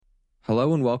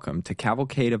Hello and welcome to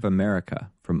Cavalcade of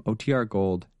America from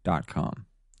OTRGold.com.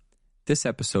 This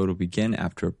episode will begin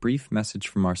after a brief message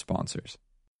from our sponsors.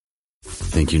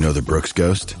 Think you know the Brooks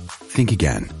Ghost? Think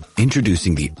again.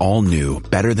 Introducing the all-new,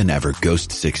 better-than-ever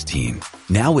Ghost 16.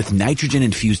 Now with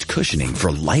nitrogen-infused cushioning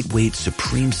for lightweight,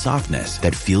 supreme softness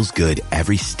that feels good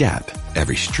every step,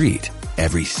 every street,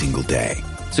 every single day.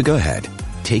 So go ahead,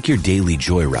 take your daily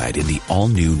joyride in the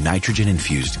all-new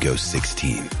nitrogen-infused Ghost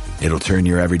 16. It'll turn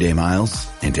your everyday miles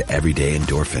into everyday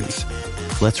endorphins.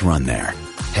 Let's run there.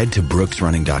 Head to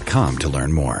brooksrunning.com to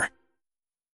learn more.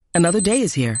 Another day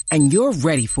is here, and you're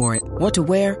ready for it. What to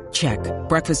wear? Check.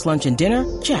 Breakfast, lunch, and dinner?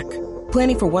 Check.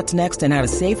 Planning for what's next and how to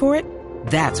save for it?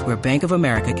 That's where Bank of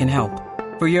America can help.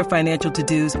 For your financial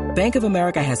to-dos, Bank of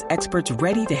America has experts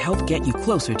ready to help get you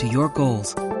closer to your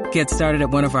goals. Get started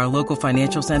at one of our local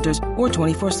financial centers or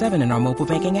 24/7 in our mobile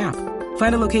banking app.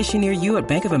 Find a location near you at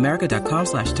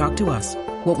bankofamerica.com/talktous.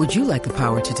 What would you like the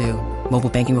power to do? Mobile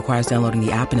banking requires downloading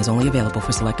the app and is only available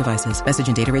for select devices. Message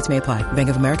and data rates may apply. Bank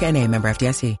of America N.A., member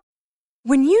FDIC.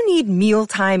 When you need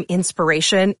mealtime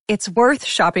inspiration, it's worth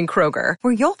shopping Kroger,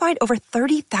 where you'll find over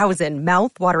 30,000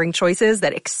 mouth-watering choices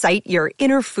that excite your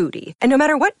inner foodie. And no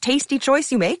matter what tasty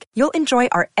choice you make, you'll enjoy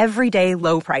our everyday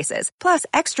low prices, plus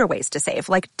extra ways to save,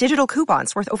 like digital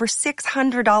coupons worth over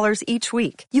 $600 each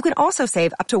week. You can also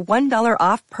save up to $1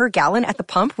 off per gallon at the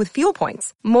pump with fuel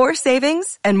points. More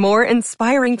savings and more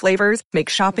inspiring flavors make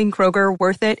shopping Kroger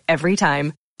worth it every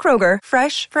time. Kroger,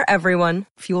 fresh for everyone.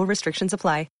 Fuel restrictions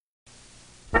apply.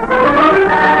 The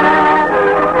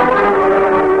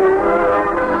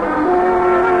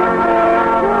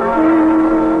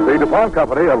DuPont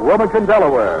Company of Wilmington,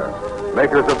 Delaware,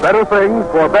 makers of better things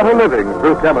for better living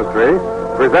through chemistry,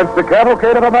 presents the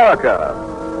Cavalcade of America.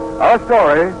 Our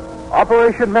story,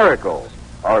 Operation Miracle.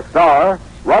 Our star,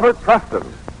 Robert Preston.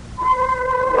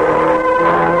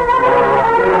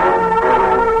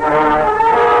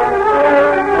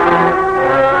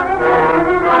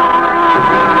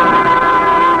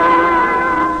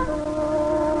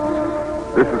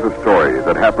 This is a story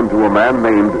that happened to a man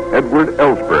named Edward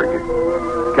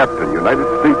Ellsberg, Captain, United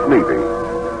States Navy.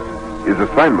 His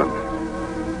assignment,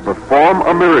 perform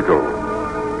a miracle.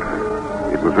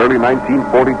 It was early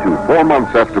 1942, 4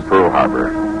 months after Pearl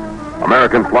Harbor.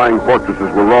 American flying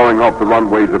fortresses were roaring off the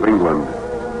runways of England.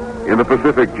 In the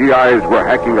Pacific, GIs were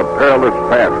hacking a perilous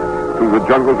path through the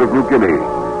jungles of New Guinea.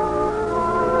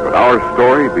 But our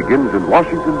story begins in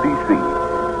Washington, D.C.,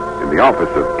 in the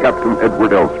office of Captain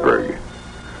Edward Ellsberg.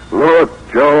 Look,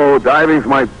 Joe, diving's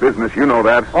my business. You know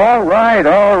that. All right.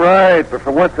 But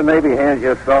for once the Navy hands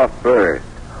you a soft berth.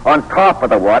 On top of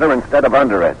the water instead of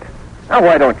under it. Now,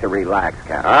 why don't you relax,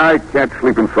 Captain? I can't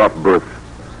sleep in soft berths.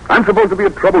 I'm supposed to be a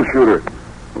troubleshooter.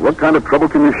 What kind of trouble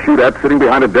can you shoot at sitting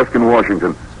behind a desk in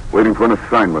Washington, waiting for an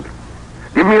assignment?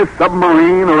 Give me a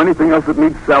submarine or anything else that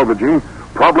needs salvaging.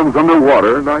 Problems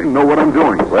underwater, and I know what I'm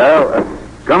doing. Well,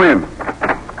 come in.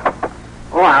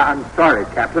 Oh, I'm sorry,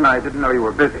 Captain. I didn't know you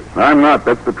were busy. I'm not.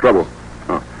 That's the trouble.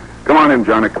 Oh. Come on in,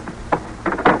 Johnnick.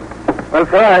 Well,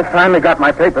 sir, I finally got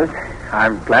my papers.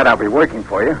 I'm glad I'll be working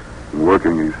for you.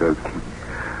 Working, he says.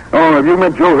 Oh, have you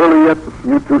met Joe Hurley yet?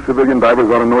 You two civilian divers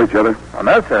ought to know each other. Oh,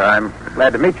 no, sir. I'm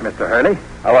glad to meet you, Mr. Hurley.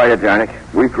 How are you, Johnnick?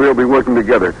 We three will be working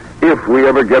together, if we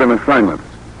ever get an assignment.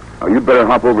 Now, you'd better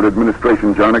hop over to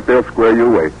administration, Johnnick. They'll square you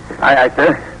away. Aye,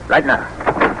 sir. Right now.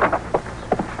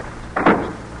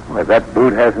 Well, that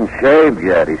boot hasn't shaved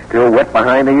yet. He's still wet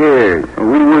behind the ears.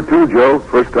 We were too, Joe.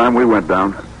 First time we went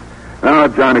down. Now,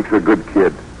 Johnnick's a good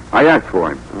kid. I asked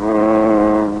for him.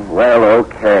 Well,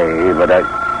 okay, but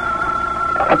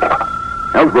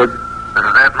Ellsberg. This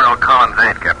is Admiral Collins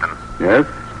 8, Captain. Yes?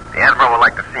 The Admiral would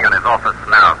like to see you in his office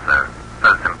now, sir.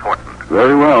 Says it's important.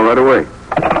 Very well, right away.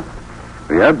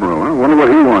 The Admiral, huh? Wonder what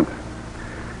he wants.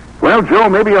 Well, Joe,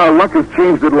 maybe our luck has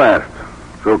changed at last.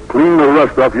 So clean the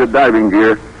rust off your diving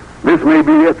gear. This may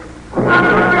be it.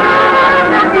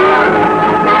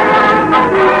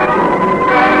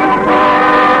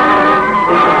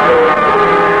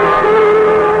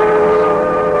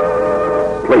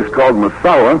 Place called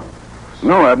Massawa?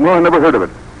 No, Admiral, I never heard of it.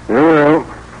 Yeah, well,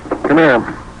 come here.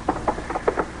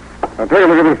 Now, take a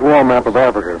look at this wall map of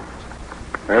Africa.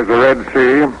 There's the Red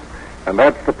Sea, and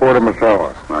that's the port of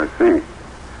Massawa. I see.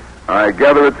 I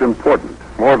gather it's important.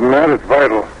 More than that, it's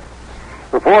vital.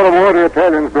 Before the war, the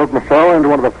Italians built Massawa into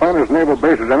one of the finest naval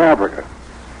bases in Africa.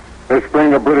 This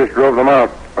spring, the British drove them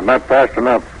out, but not fast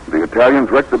enough. The Italians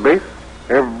wrecked the base?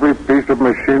 Every piece of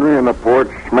machinery in the port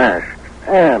smashed.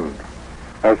 And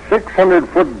a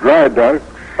 600-foot dry dock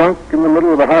sunk in the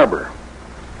middle of the harbor.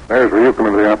 There's where you come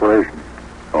into the operation.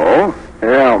 Oh?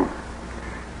 Yeah.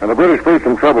 And the British faced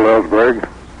some trouble, Ellsberg.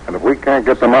 And if we can't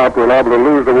get them out, we're liable to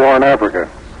lose the war in Africa.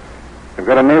 They've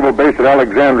got a naval base at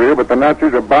Alexandria, but the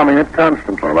Nazis are bombing it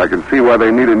constantly. Well, I can see why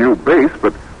they need a new base,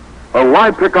 but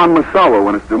why pick on Massawa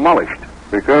when it's demolished?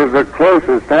 Because the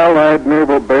closest Allied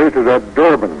naval base is at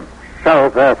Durban,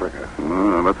 South Africa.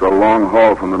 That's a long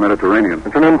haul from the Mediterranean.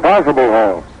 It's an impossible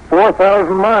haul.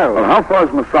 4,000 miles. Well, how far is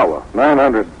Massawa?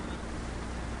 900.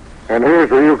 And here's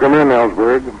where you come in,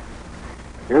 Ellsberg.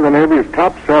 You're the Navy's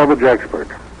top salvage expert.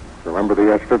 Remember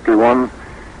the S-51?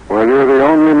 Well, you're the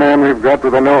only man we've got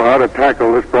with the know-how to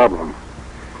tackle this problem.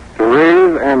 To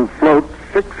raise and float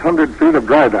 600 feet of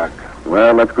dry dock.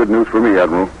 Well, that's good news for me,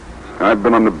 Admiral. I've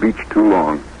been on the beach too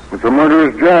long. It's a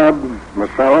murderous job.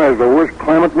 Massawa has the worst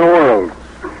climate in the world.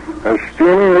 A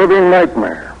steaming, living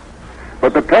nightmare.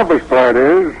 But the toughest part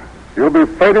is you'll be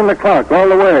fighting the clock all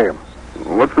the way.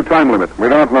 What's the time limit? We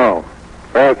don't know.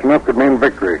 Fast enough could mean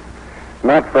victory.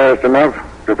 Not fast enough,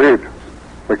 defeat.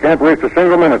 We can't waste a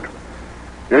single minute.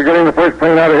 You're getting the first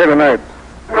plane out of here tonight.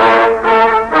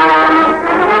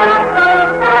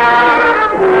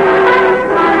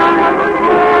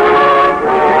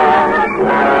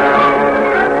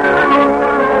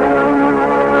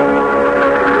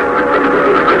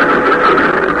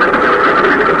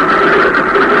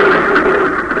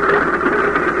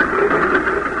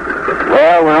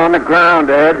 Well, we're on the ground,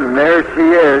 Ed, and there she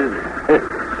is.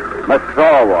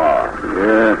 Massawa.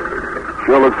 Yeah,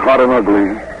 sure looks hot and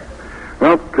ugly.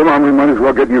 Well, come on, we might as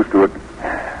well get used to it.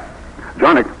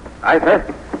 Johnny. Aye,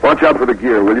 sir. Watch out for the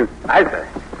gear, will you? Aye, sir.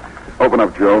 Open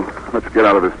up, Joe. Let's get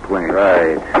out of this plane.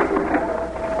 Right.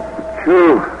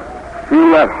 Phew.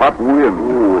 Feel that hot wind.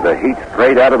 Ooh, the heat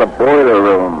straight out of the boiler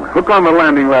room. Hook on the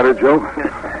landing ladder, Joe.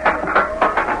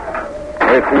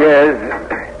 There she is.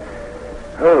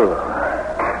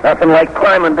 Oh, nothing like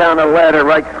climbing down a ladder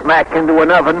right smack into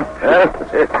an oven.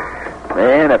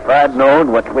 Man, if I'd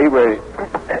known what we were...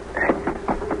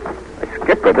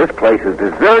 Skipper, this place is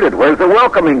deserted. Where's the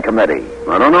welcoming committee?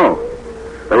 I don't know.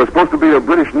 There was supposed to be a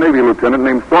British Navy lieutenant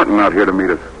named Thornton out here to meet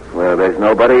us. Well, there's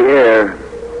nobody here.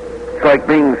 It's like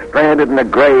being stranded in a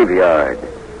graveyard.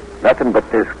 Nothing but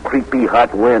this creepy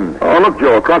hot wind. Oh, look,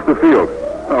 Joe, across the field.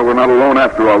 Oh, we're not alone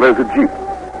after all. There's a jeep.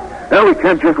 Well, we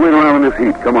can't just wait around in this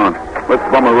heat. Come on. Let's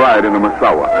bum a ride into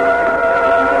Massawa.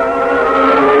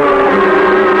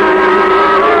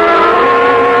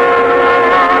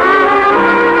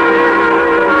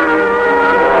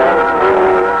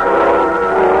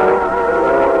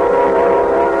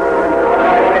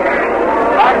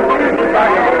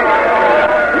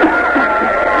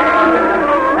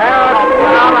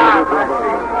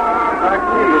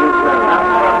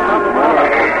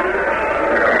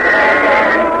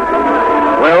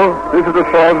 This is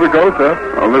as far as we go, sir.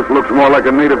 Well, this looks more like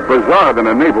a native bazaar than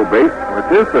a naval base.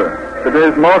 It is, sir.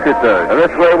 Today's market day.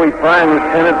 That's where we find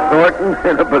Lieutenant Thornton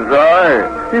in a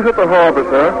bazaar. He's at the harbor,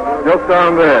 sir. Just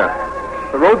down there.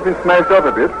 The road's been smashed up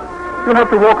a bit. You'll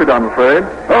have to walk it, I'm afraid.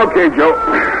 Okay, Joe.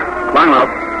 Climb up.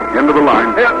 End of the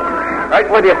line. Yeah. Right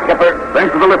with you, Skipper.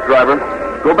 Thanks for the lift, driver.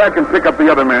 Go back and pick up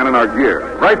the other man in our gear.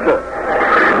 Right, sir.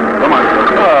 Come on,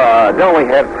 Joe. Don't we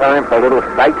have time for a little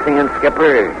sightseeing,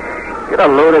 Skipper? Get a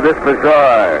load of this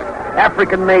bazaar.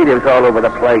 African natives all over the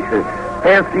place.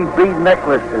 Fancy bead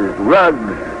necklaces, rugs,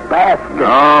 baskets.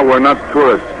 No, we're not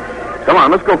tourists. Come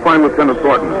on, let's go find Lieutenant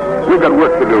Thornton. We've got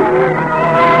work to do.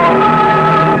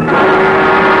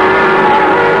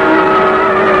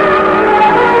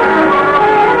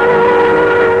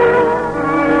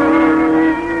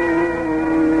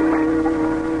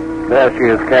 There she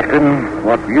is, Captain.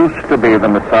 What used to be the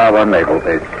Massawa Naval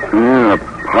Base. Yeah, a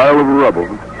pile of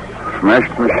rubble.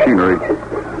 Smashed machinery.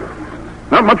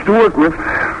 Not much to work with.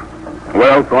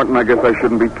 Well, Thornton, I guess I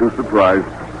shouldn't be too surprised.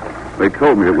 They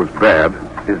told me it was bad.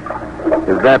 Is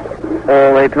that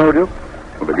all they told you?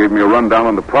 Well, they gave me a rundown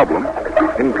on the problem.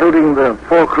 Including the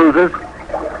 4 cruisers?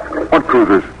 What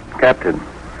cruisers? Captain,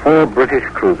 4 British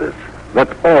cruisers.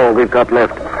 That's all we've got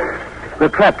left. They're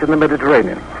trapped in the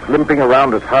Mediterranean, limping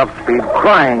around at half speed,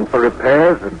 crying for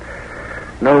repairs, and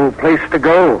no place to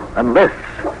go unless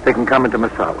they can come into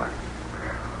Massawa.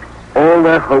 All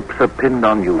their hopes are pinned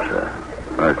on you, sir.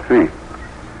 I see.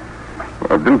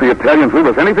 Well, didn't the Italians leave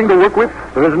us anything to work with?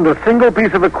 There isn't a single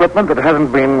piece of equipment that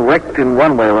hasn't been wrecked in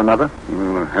one way or another.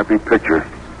 A happy picture.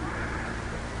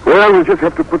 Well, we'll just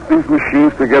have to put these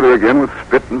machines together again with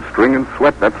spit and string and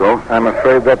sweat, that's all. I'm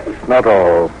afraid that's not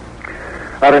all.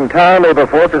 Our entire labor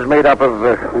force is made up of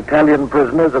Italian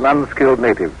prisoners and unskilled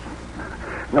natives.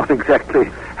 Not exactly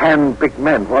hand-picked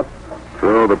men, what?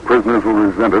 So the prisoners will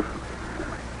resent us.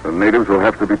 The natives will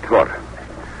have to be taught.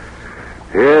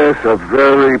 Yes, a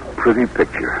very pretty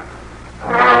picture.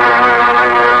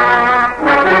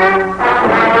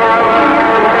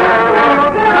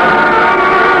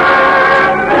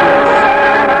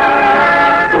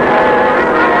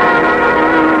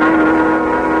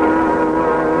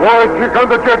 Here comes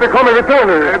the jet. They call me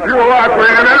returner. Più acqua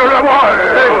e nero lavoro.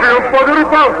 Un po' di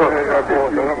riposo.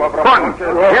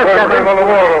 Thornton. Yes, Captain.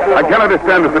 I can't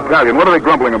understand this Italian. What are they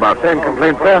grumbling about? Same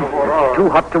complaint, sir. It's too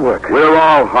hot to work. We're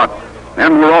all hot,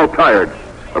 and we're all tired.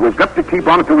 But we've got to keep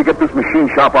on until we get this machine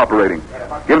shop operating.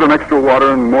 Give them extra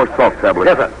water and more salt tablets.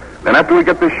 Yes, sir. Then after we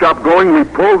get this shop going, we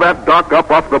pull that dock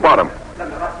up off the bottom.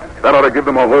 That ought to give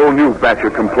them a whole new batch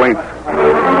of complaints.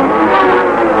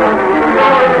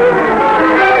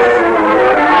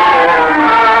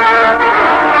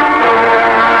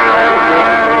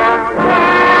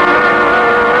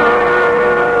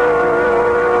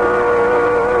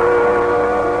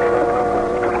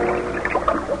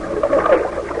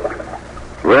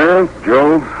 Well,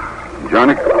 Joe,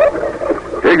 Johnny,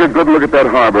 take a good look at that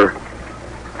harbor.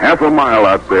 Half a mile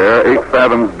out there, 8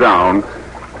 fathoms down,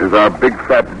 is our big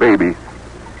fat baby.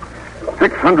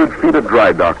 600 feet of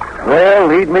dry dock. Well,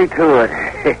 lead me to it.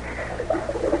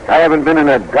 I haven't been in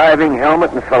a diving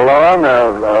helmet in so long,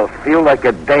 I'll feel like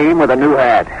a dame with a new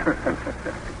hat.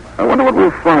 I wonder what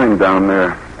we'll find down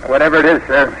there. Whatever it is,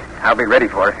 sir, I'll be ready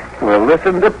for it. Well,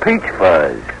 listen to Peach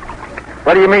Fuzz.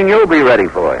 What do you mean you'll be ready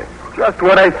for it? Just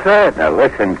what I said. Now,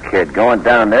 listen, kid, going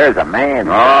down there is a man.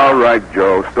 All right,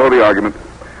 Joe, stow the argument.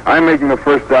 I'm making the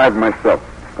first dive myself.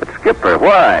 But, Skipper,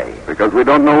 why? Because we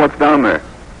don't know what's down there.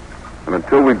 And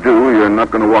until we do, you're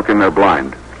not going to walk in there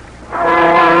blind.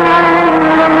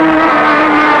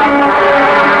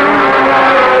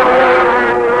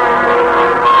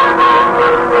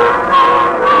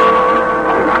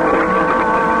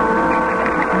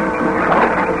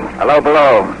 Hello,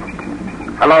 below.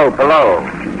 Hello, below.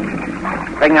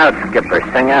 Sing out, Skipper,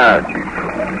 sing out.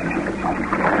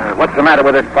 What's the matter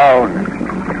with his phone?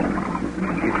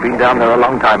 He's been down there a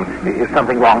long time. Is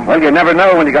something wrong? Well, you never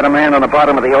know when you got a man on the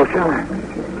bottom of the ocean.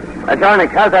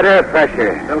 Jarnick, how's that air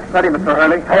pressure? Still steady, Mr.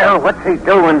 Hurley. Hell, what's he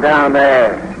doing down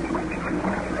there?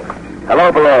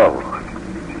 Hello, below.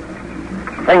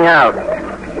 Sing out.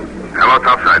 Hello,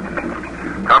 topside.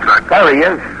 Topside. There he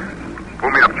is. Pull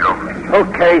me up, Joe.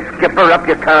 Okay, Skipper, up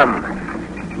you come.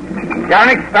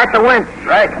 Jarnick, start the winch.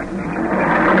 Right.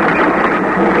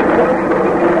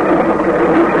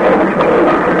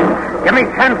 Give me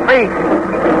 10 feet.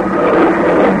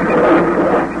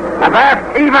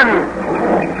 Abaft even.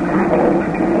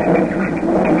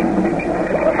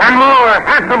 10 more,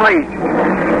 handsomely.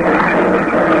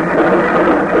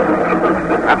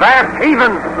 Abaft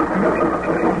even.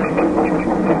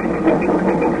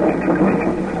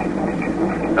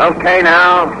 Okay,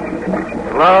 now.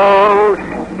 Slow,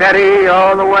 steady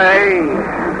all the way.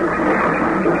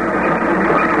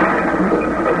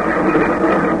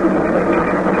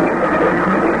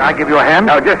 Can I give you a hand?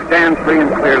 No, just stand free and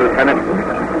clear, Lieutenant.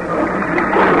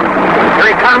 Here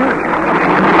he comes.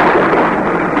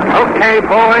 Okay,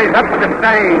 boys, up the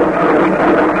stage.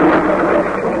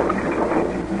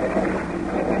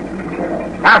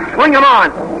 Now swing him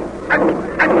on.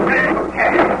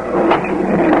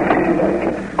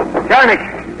 Jarnick,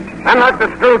 unlock the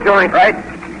screw joint. Right.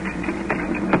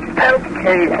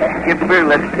 Okay, Skipper,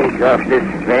 let's take off this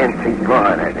fancy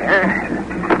bonnet, huh?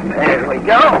 There we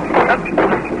go.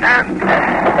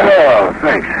 Oh,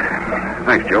 Thanks.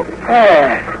 Thanks, Joe.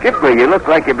 Skipper, you look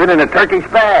like you've been in a Turkish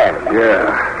bath.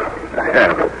 Yeah, I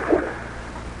have.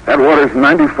 That water's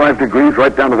 95 degrees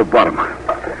right down to the bottom.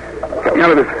 Get me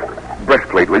out of this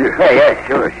breastplate, will you? Yeah,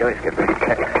 sure, Skipper.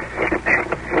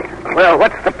 Well,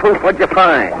 what's the proof? What'd you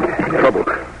find? Trouble.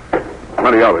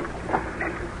 Plenty of it.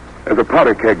 There's a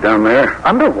powder keg down there.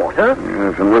 Underwater?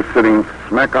 Yes, and we're sitting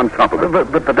smack on top of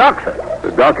it. But the dock, sir.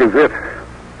 The dock is it.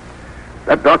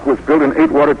 That dock was built in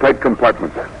 8 watertight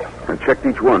compartments. I checked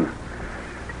each one.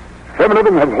 7 of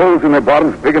them have holes in their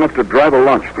bottoms big enough to drive a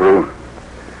launch through.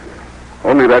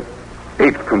 Only that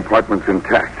 8th compartment's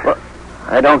intact. Well,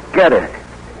 I don't get it.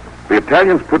 The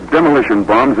Italians put demolition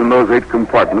bombs in those 8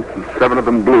 compartments, and 7 of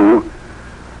them blew.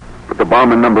 But the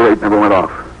bomb in number 8 never went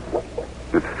off.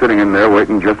 It's sitting in there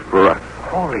waiting just for us.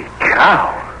 Holy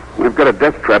cow. We've got a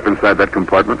death trap inside that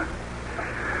compartment.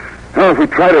 Now, if we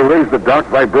try to raise the dock,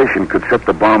 vibration could set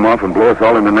the bomb off and blow us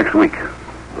all in the next week.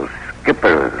 Well,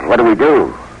 Skipper, what do we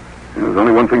do? There's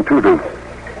only one thing to do.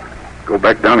 Go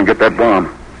back down and get that bomb.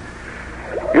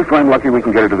 If I'm lucky, we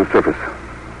can get it to the surface.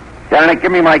 Jarnick,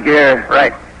 give me my gear.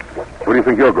 Right. Where do you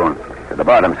think you're going? To the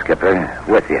bottom, Skipper.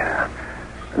 With you.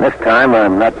 And this time,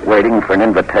 I'm not waiting for an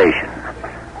invitation.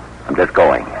 I'm just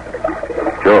going.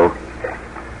 Joe,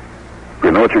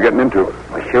 you know what you're getting into.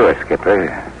 Well, sure, Skipper.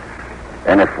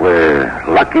 And if we're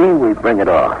lucky, we bring it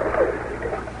off.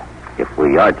 If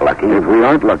we aren't lucky... If we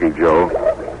aren't lucky, Joe,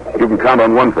 you can count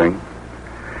on one thing.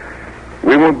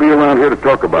 We won't be around here to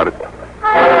talk about it.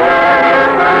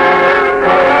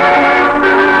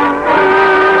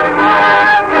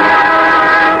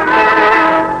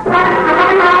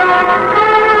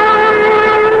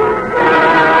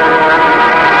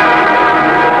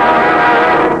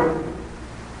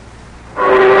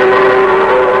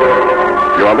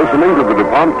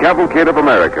 DuPont Cavalcade of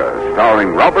America,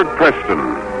 starring Robert Preston.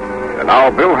 And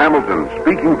now Bill Hamilton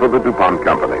speaking for the DuPont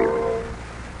Company.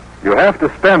 You have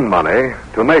to spend money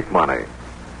to make money.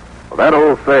 Well, that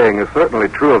old saying is certainly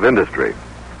true of industry.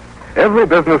 Every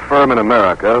business firm in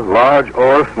America, large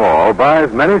or small,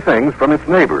 buys many things from its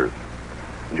neighbors.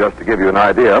 Just to give you an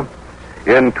idea,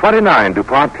 in 29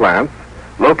 DuPont plants,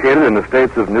 located in the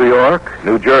states of New York,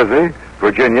 New Jersey,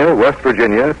 Virginia, West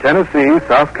Virginia, Tennessee,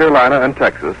 South Carolina, and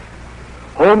Texas,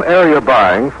 home area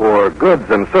buying for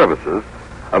goods and services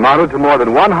amounted to more than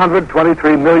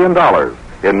 $123 million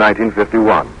in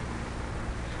 1951.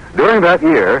 During that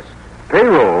year,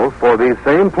 payrolls for these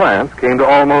same plants came to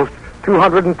almost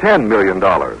 $210 million.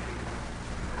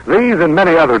 These and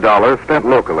many other dollars spent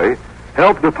locally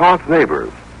helped DuPont's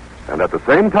neighbors, and at the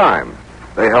same time,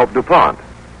 they helped DuPont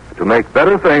to make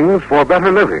better things for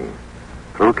better living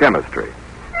through chemistry.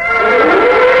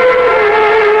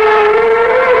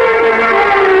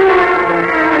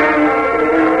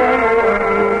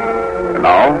 And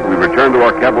now we return to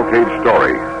our cavalcade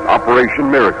story,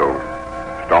 Operation Miracle,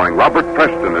 starring Robert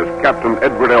Preston as Captain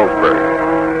Edward Ellsberg.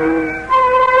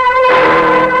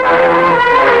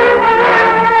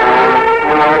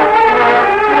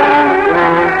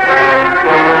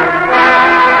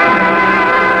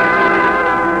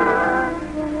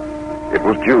 It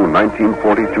was June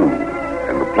 1942,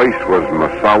 and the place was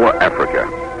Massawa, Africa.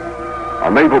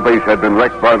 Our naval base had been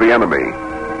wrecked by the enemy.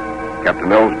 Captain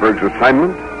Ellsberg's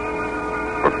assignment?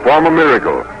 Perform a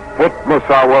miracle. Put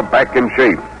Massawa back in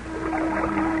shape.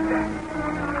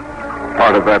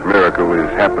 Part of that miracle is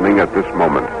happening at this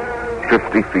moment,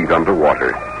 50 feet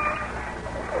underwater.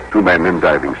 Two men in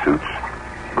diving suits,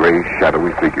 gray,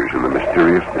 shadowy figures in the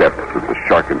mysterious depths of the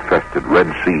shark-infested Red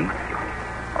Sea,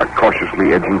 are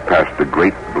cautiously edging past the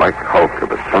great black hulk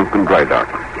of a sunken dry dock.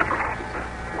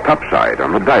 Topside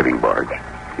on the diving barge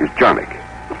is Jarnick.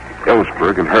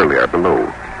 Ellsberg and Hurley are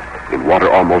below, in water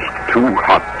almost too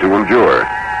hot to endure.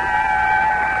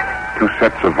 Two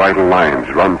sets of vital lines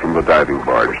run from the diving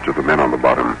barge to the men on the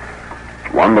bottom.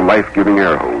 One, the life-giving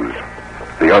air hose.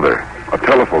 The other, a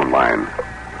telephone line.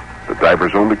 The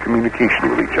divers' only communication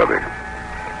with each other.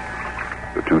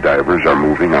 The two divers are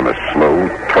moving on a slow,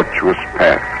 tortuous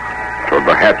path toward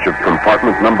the hatch of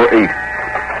compartment number 8.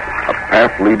 A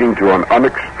path leading to an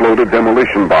unexploded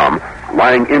demolition bomb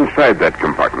lying inside that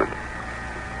compartment.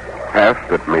 A path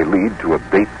that may lead to a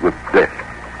date with death.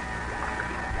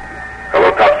 Hello,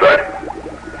 topside.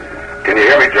 Can you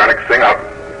hear me, Jarnick? Sing out.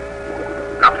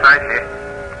 Topside here.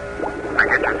 I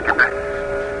get you, Skipper.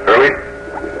 Hurley?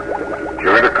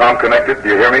 Your intercom connected? Do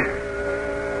you hear me?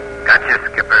 Gotcha,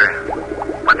 Skipper.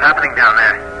 What's happening down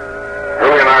there?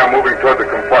 Hurley and I are moving toward the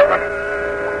compartment.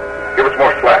 Give us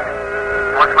more slack.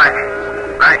 More slack.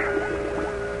 Right.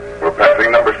 We're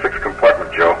passing number 6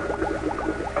 compartment, Joe.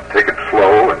 Now take it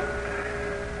slow and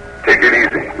take it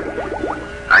easy.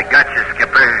 I got you,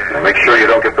 Skipper. Now make sure you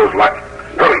don't get those lines.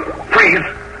 Hurley, freeze!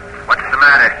 What's the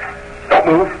matter? Don't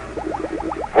move.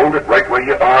 Hold it right where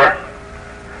you are.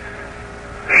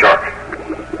 Shark.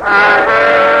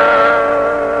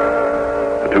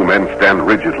 The two men stand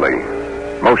rigidly,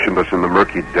 motionless in the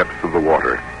murky depths of the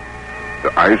water.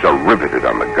 Their eyes are riveted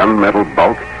on the gunmetal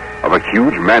bulk of a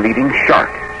huge man-eating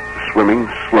shark swimming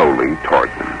slowly toward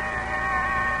them.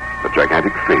 The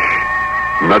gigantic fish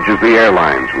nudges the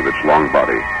airlines with its long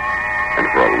body, and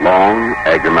for a long,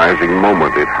 agonizing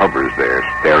moment it hovers there,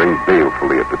 staring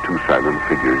balefully at the two silent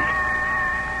figures.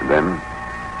 And then,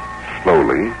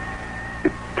 slowly,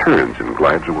 it turns and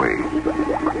glides away.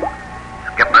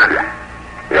 Skipper.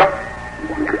 Yeah?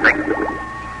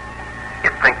 You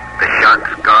think the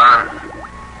shark's gone?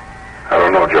 I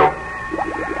don't know, Joe.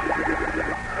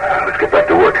 Let's get back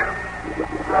to work.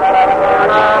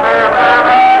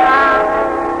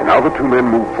 And now the two men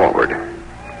move forward,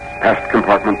 past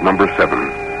compartment number 7.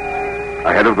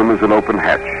 Ahead of them is an open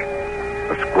hatch,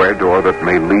 a square door that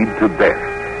may lead to death,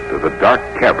 to the dark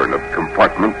cavern of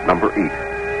compartment number 8.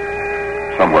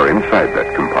 Somewhere inside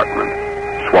that compartment,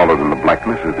 swallowed in the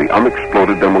blackness, is the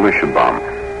unexploded demolition bomb.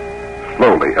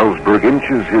 Slowly, Ellsberg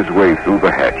inches his way through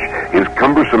the hatch, his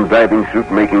cumbersome diving suit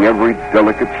making every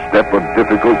delicate step a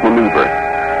difficult maneuver.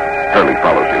 Hurley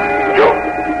follows him. Joe,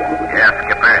 Yeah,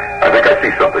 Skipper. I think I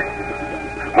see something.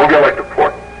 Move your light to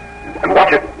port. And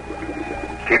watch it.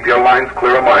 Keep your lines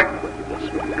clear of mine.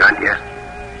 Got you.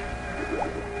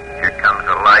 Here comes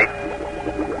the light.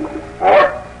 More.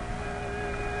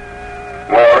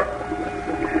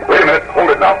 Wait a minute. Hold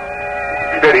it now.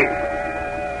 Steady.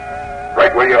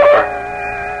 Right where you are.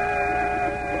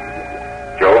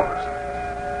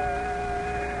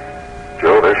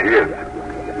 Joe, there she is.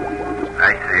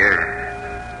 I see her.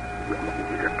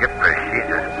 Skipper, she's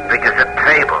a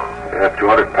that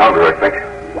 200-pounder, I think.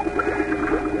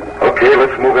 Okay,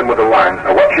 let's move in with the lines.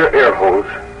 Now, watch your air hose.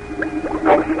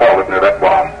 Don't fall it near that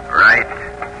bomb. Right.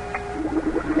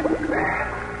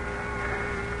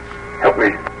 Help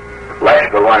me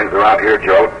lash the lines around here,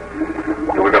 Joe.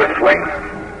 So we got a swing.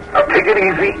 Now, take it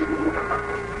easy.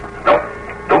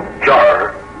 Don't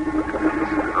jar.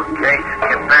 Okay,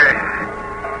 Skipper.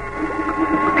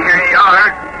 Here you are.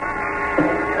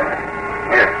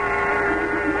 Here.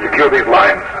 Secure these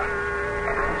lines.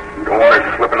 Don't want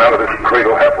her slipping out of this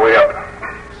cradle halfway up.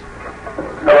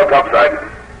 Hello, topside.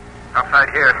 Outside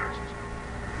here.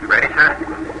 You ready, sir?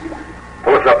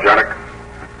 Pull us up, Jarnick.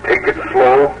 Take it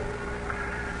slow.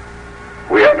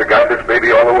 We have to guide this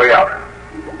baby all the way out.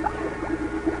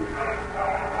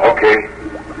 Okay.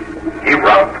 Keep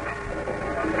round.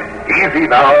 Easy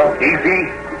now. Easy.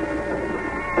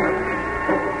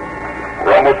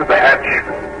 We're almost at the hatch.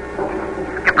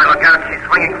 Skipper, look out. She's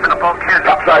swinging for the bulkhead.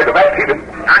 Topside, the mast heaving.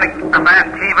 Jarnick, the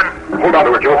mast heaving. Hold on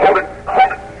to her, Joe. Hold it.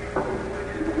 Hold it.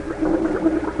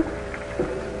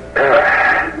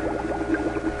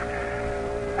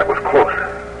 That was close.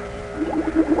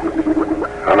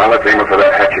 Now let's aim her for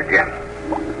that hatch again.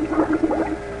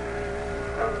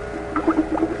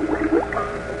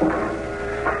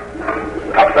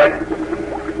 Topside.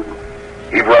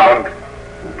 Heave round.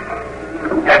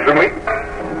 Handsomely.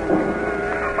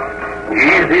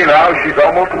 Easy now. She's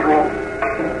almost through.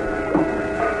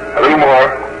 A little more.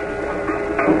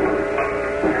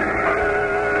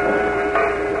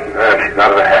 She's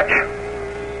out of the hatch.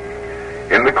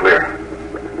 In the clear.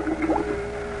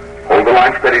 Hold the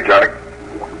line steady, Jarnick.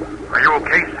 Are you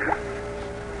okay, sir?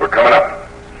 We're coming up.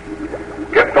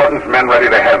 Get Thornton's men ready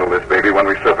to handle this baby when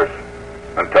we surface.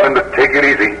 And tell him to take it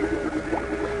easy.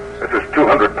 This is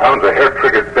 200 pounds of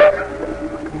hair-triggered bet.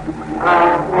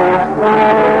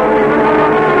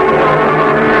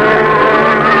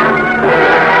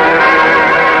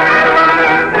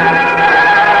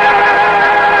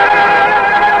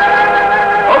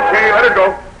 Okay, let her go.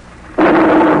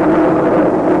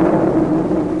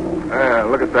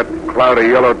 Look at that cloud of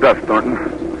yellow dust, Thornton.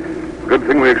 Good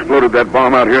thing we exploded that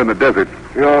bomb out here in the desert.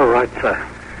 You're right, sir.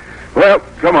 Well,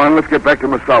 come on, let's get back to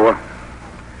Masawa.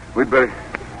 We'd better...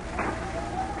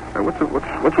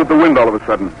 What's with the wind all of a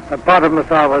sudden? A part of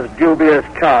Masawa's dubious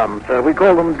charm, sir. We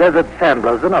call them desert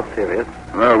sandblers. They're not serious.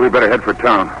 Well, we better head for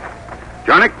town.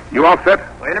 Jarnick, you all set?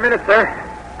 Wait a minute, sir.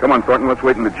 Come on, Thornton, let's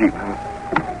wait in the Jeep.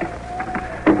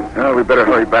 Well, we better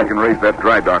hurry back and raise that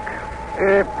dry dock.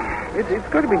 It's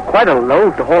going to be quite a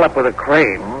load to haul up with a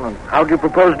crane. How do you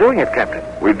propose doing it, Captain?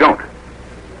 We don't.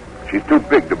 She's too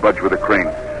big to budge with a crane.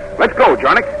 Let's go,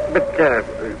 Jarnick. But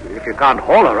if you can't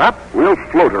haul her up... We'll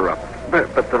float her up.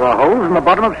 But there are holes in the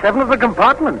bottom of 7 of the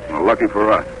compartments. Well, lucky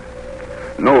for us.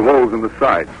 No holes in the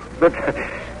sides. But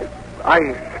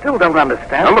I still don't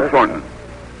understand. Now, look, Thornton.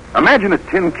 Imagine a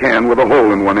tin can with a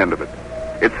hole in one end of it.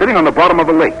 It's sitting on the bottom of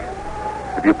a lake.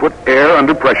 If you put air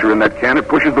under pressure in that can, it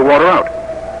pushes the water out.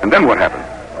 And then what happens?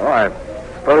 Oh, I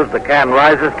suppose the can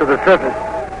rises to the surface.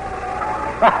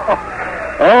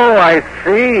 Oh, I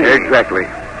see. Exactly.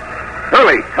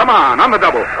 Hurley, come on the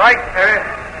double. Right,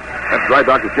 sir. That dry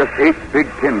dock is just 8 big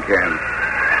tin cans.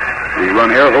 We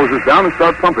run air hoses down and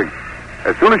start pumping.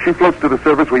 As soon as she floats to the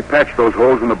surface, we patch those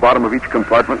holes in the bottom of each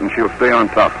compartment, and she'll stay on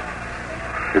top.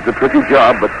 It's a tricky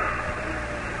job, but...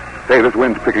 Say, this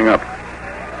wind's picking up.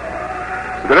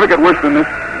 Does it ever get worse than this?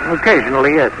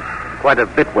 Occasionally, yes. Quite a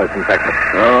bit worse, in fact.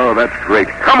 Oh, that's great.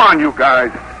 Come on, you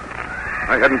guys.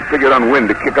 I hadn't figured on wind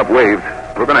to kick up waves.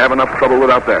 We're going to have enough trouble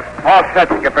without that. All set,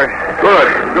 Skipper.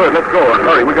 Good. Let's go.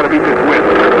 Hurry, we got to beat this wind.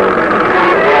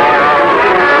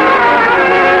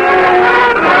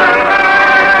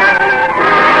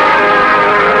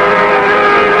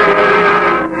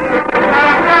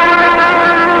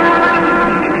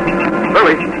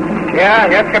 Hurry.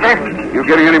 Yeah, Skipper? You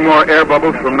getting any more air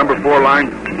bubbles from number 4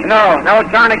 line? No,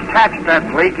 Jarnick patched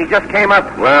that leak. He just came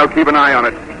up. Well, keep an eye on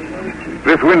it.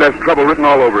 This wind has trouble written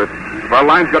all over it. If our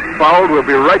lines got fouled, we'll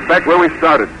be right back where we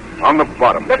started, on the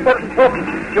bottom.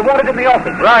 You wanted in the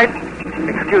office. Right.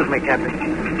 Excuse me, Captain.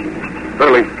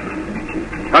 Burley,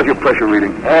 how's your pressure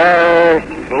reading?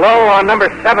 Low on number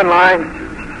 7 line.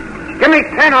 Give me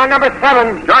 10 on number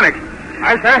 7. Jarnick.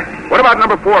 Aye, sir. What about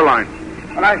number 4 line?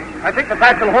 Well, I think the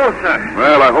patch will hold, sir.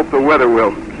 Well, I hope the weather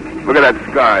will. Look at that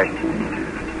sky.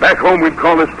 Back home, we'd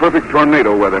call this perfect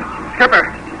tornado weather. Skipper,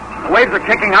 the waves are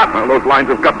kicking up. Well, those lines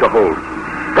have got to hold.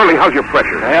 Burley, how's your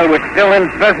pressure? Well, we're still in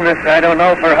business. I don't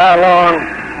know for how long.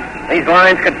 These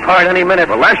lines could part any minute.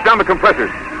 Well, lash down the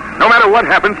compressors. No matter what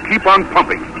happens, keep on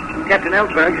pumping. Captain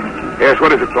Ellsberg. Yes,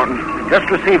 what is it, Thornton? Just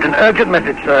received an urgent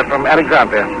message, sir, from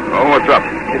Alexandria. Oh, what's up?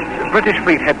 It's British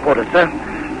Fleet headquarters, sir.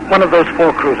 One of those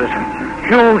 4 cruisers.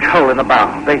 Huge hole in the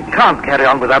bow. They can't carry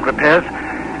on without repairs.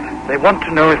 They want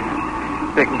to know if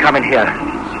they can come in here.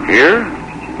 Here?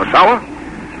 Masawa?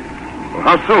 Well,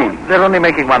 how soon? They're only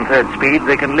making 1/3 speed.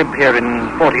 They can limp here in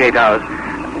 48 hours.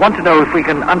 Want to know if we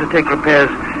can undertake repairs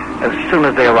as soon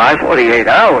as they arrive. 48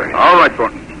 hours? All right,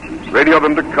 Thornton. Radio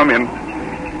them to come in.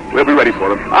 We'll be ready for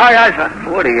them. Aye, aye, sir.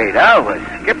 48 hours?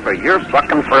 Skipper, you're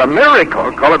bucking for a miracle.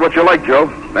 Well, call it what you like,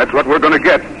 Joe. That's what we're going to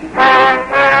get.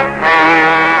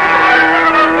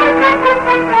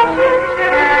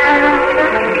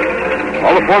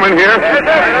 All the foremen here?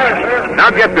 Now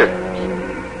get this.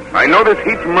 I know this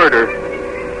heat's murder.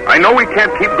 I know we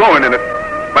can't keep going in it,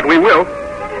 but we will.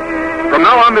 From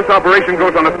now on, this operation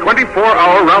goes on a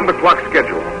 24-hour round-the-clock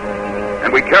schedule.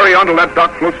 And we carry on till that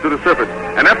dock floats to the surface.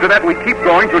 And after that, we keep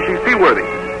going till she's seaworthy.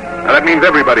 Now, that means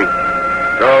everybody.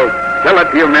 So, tell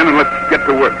that to your men and let's get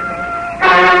to work.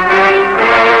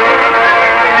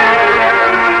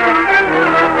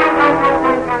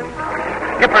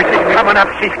 Skipper, she's coming up.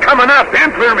 She's coming up.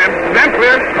 Stand clear, men. Stand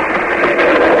clear.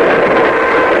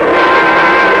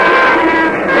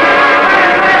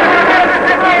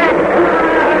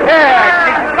 Yeah,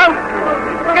 she's floating.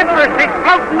 Skipper, she's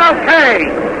floating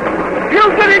okay. You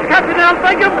did it, Captain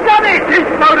Elsa. You've done it. She's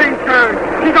floating, sir.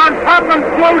 She's on top and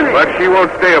floating. But she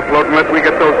won't stay afloat unless we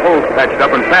get those holes patched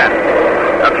up and fast.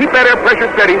 Now keep that air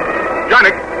pressure steady.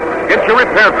 Jarnick, get your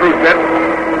repair crew set.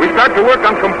 We start to work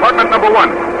on compartment number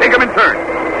 1. Take them in turn.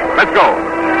 Let's go.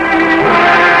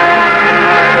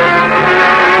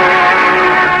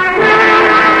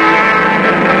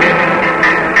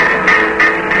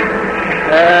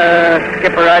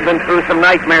 Skipper, I've been through some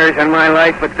nightmares in my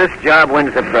life, but this job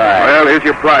wins the prize. Well, here's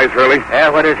your prize, Hurley. Yeah,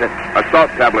 what is it? A salt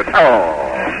tablet. Oh,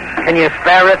 can you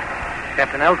spare it?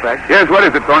 Captain Elsa? Yes, what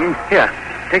is it, Thornton? Here,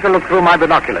 take a look through my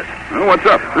binoculars. Well, what's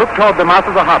up? Look toward the mouth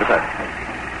of the harbor.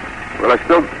 Well, I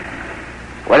still...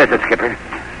 What is it, Skipper?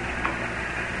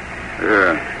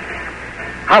 Yeah.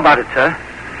 How about it, sir?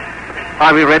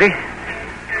 Are we ready?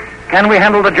 Can we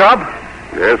handle the job?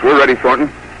 Yes, we're ready, Thornton.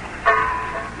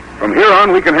 From here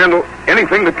on, we can handle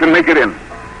anything that can make it in.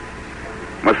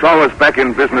 Masawa's back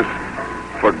in business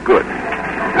for good.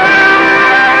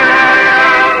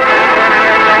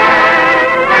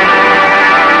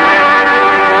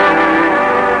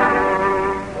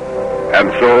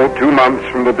 And so, 2 months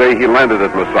from the day he landed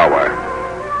at Masawa,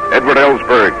 Edward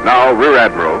Ellsberg, now Rear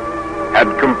Admiral, had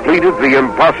completed the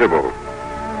impossible.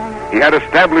 He had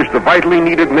established the vitally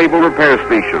needed naval repair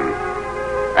station.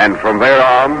 And from there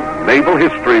on, naval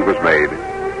history was made.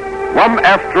 One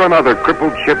after another,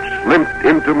 crippled ships limped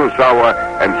into Masawa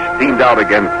and steamed out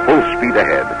again full speed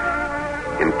ahead.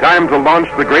 In time to launch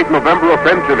the great November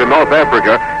offensive in North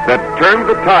Africa that turned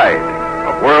the tide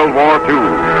of World War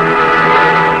II.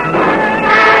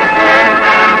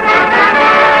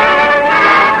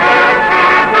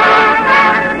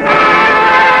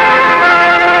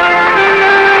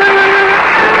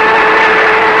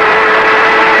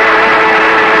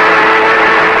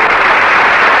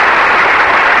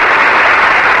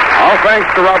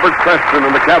 Thanks to Robert Preston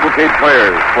and the Cavalcade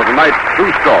Players for tonight's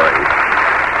true story.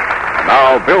 And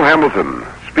now, Bill Hamilton,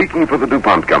 speaking for the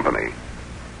DuPont Company.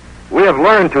 We have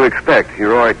learned to expect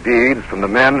heroic deeds from the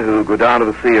men who go down to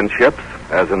the sea in ships,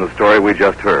 as in the story we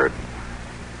just heard.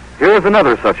 Here is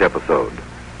another such episode.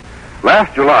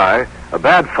 Last July, a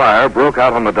bad fire broke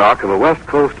out on the dock of a West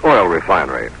Coast oil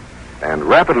refinery and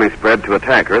rapidly spread to a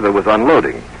tanker that was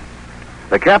unloading.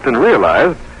 The captain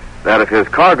realized that if his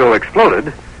cargo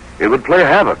exploded, it would play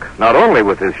havoc, not only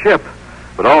with his ship,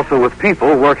 but also with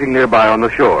people working nearby on the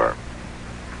shore.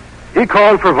 He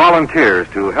called for volunteers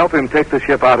to help him take the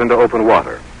ship out into open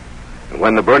water. And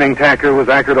when the burning tanker was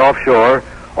anchored offshore,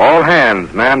 all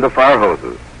hands manned the fire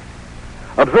hoses.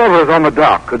 Observers on the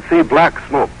dock could see black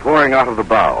smoke pouring out of the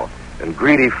bow and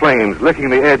greedy flames licking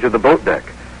the edge of the boat deck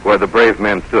where the brave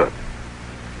men stood.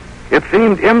 It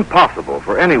seemed impossible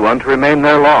for anyone to remain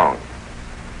there long,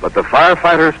 but the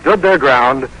firefighters stood their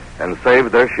ground and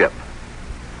saved their ship.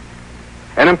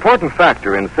 An important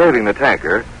factor in saving the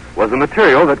tanker was the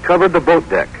material that covered the boat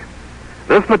deck.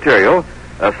 This material,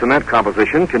 a cement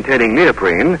composition containing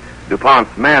neoprene,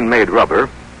 DuPont's man-made rubber,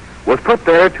 was put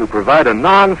there to provide a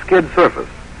non-skid surface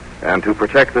and to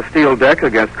protect the steel deck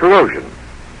against corrosion.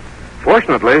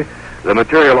 Fortunately, the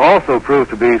material also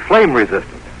proved to be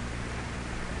flame-resistant.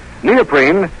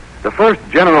 Neoprene, the first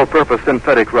general-purpose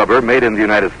synthetic rubber made in the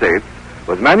United States,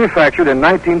 was manufactured in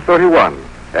 1931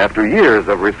 after years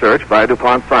of research by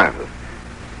DuPont scientists.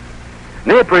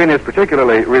 Neoprene is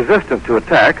particularly resistant to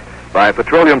attack by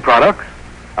petroleum products,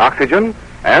 oxygen,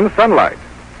 and sunlight.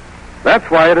 That's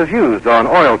why it is used on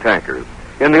oil tankers,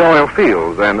 in the oil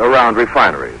fields, and around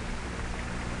refineries.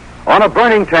 On a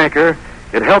burning tanker,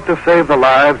 it helped to save the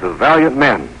lives of valiant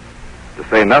men, to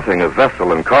say nothing of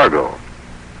vessel and cargo.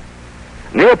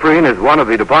 Neoprene is one of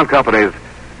the DuPont Company's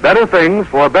better things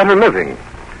for better living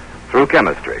through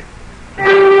chemistry.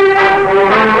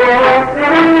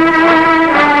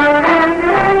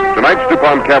 Tonight's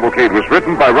DuPont Cavalcade was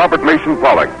written by Robert Mason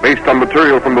Pollock, based on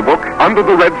material from the book Under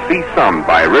the Red Sea Sun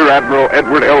by Rear Admiral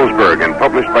Edward Ellsberg and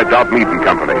published by Dodd Mead and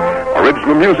Company.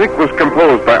 Original music was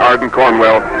composed by Arden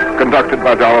Cornwell, conducted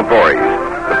by Donald Voorhees.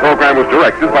 The program was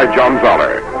directed by John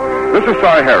Zoller. This is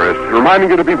Cy Harris,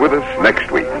 reminding you to be with us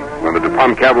next week when the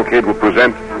DuPont Cavalcade will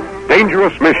present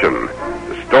Dangerous Mission,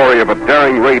 the story of a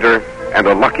daring raider and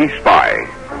a lucky spy.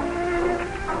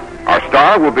 Our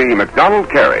star will be MacDonald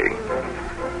Carey.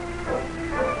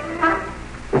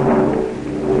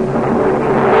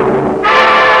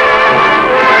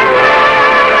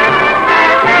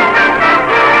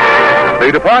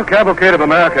 The DuPont Cavalcade of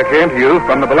America came to you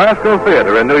from the Belasco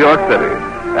Theater in New York City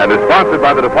and is sponsored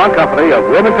by the DuPont Company of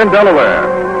Wilmington,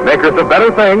 Delaware, makers of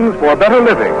better things for better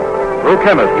living through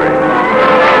chemistry.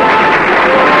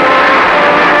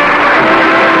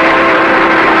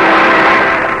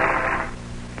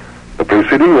 The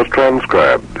preceding was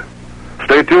transcribed.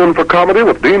 Stay tuned for comedy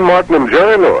with Dean Martin and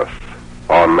Jerry Lewis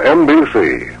on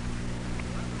NBC.